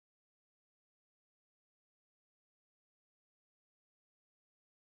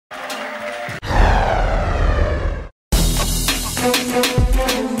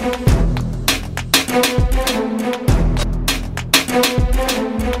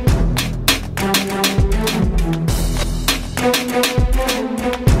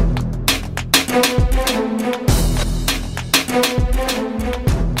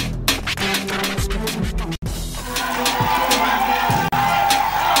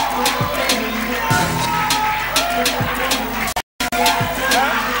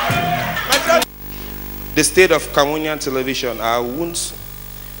the state of Cameroonian television, I won't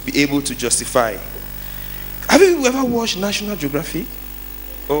be able to justify. Have you ever watched National Geographic?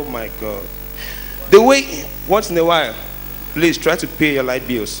 Oh my God. The way, once in a while, please try to pay your light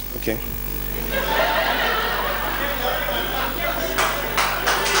bills, okay?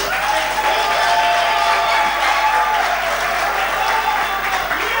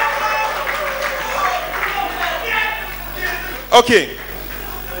 Okay.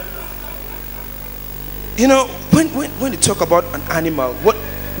 You know, when you talk about an animal,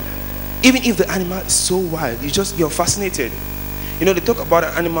 even if the animal is so wild, you're fascinated. You know, they talk about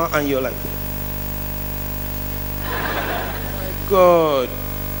an animal and you're like, oh my God,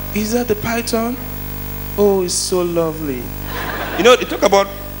 is that the python? Oh, it's so lovely. You know, they talk about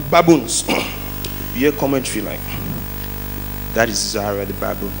baboons. You hear commentary like, that is Zara the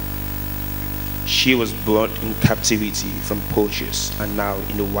baboon. She was brought in captivity from poachers and now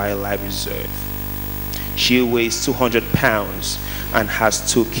in the wildlife reserve. She weighs 200 pounds and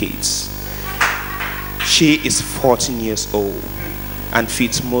has 2 kids. She is 14 years old and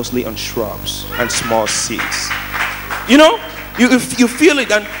feeds mostly on shrubs and small seeds. You know, you feel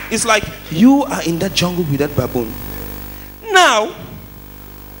it, and it's like you are in that jungle with that baboon. Now,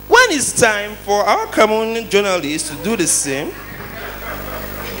 when it's time for our Cameroonian journalists to do the same,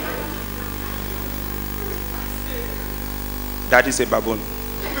 that is a baboon.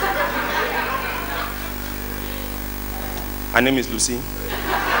 Her name is Lucy.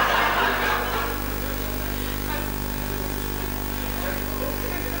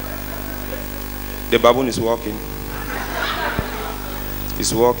 The baboon is walking.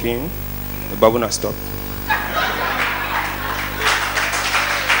 He's walking. The baboon has stopped.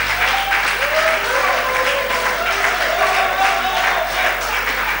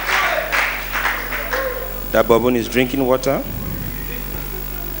 That baboon is drinking water.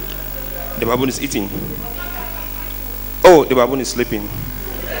 The baboon is eating. Oh, the baboon is sleeping.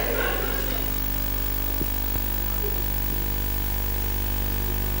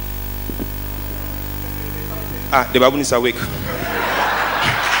 The baboon is awake.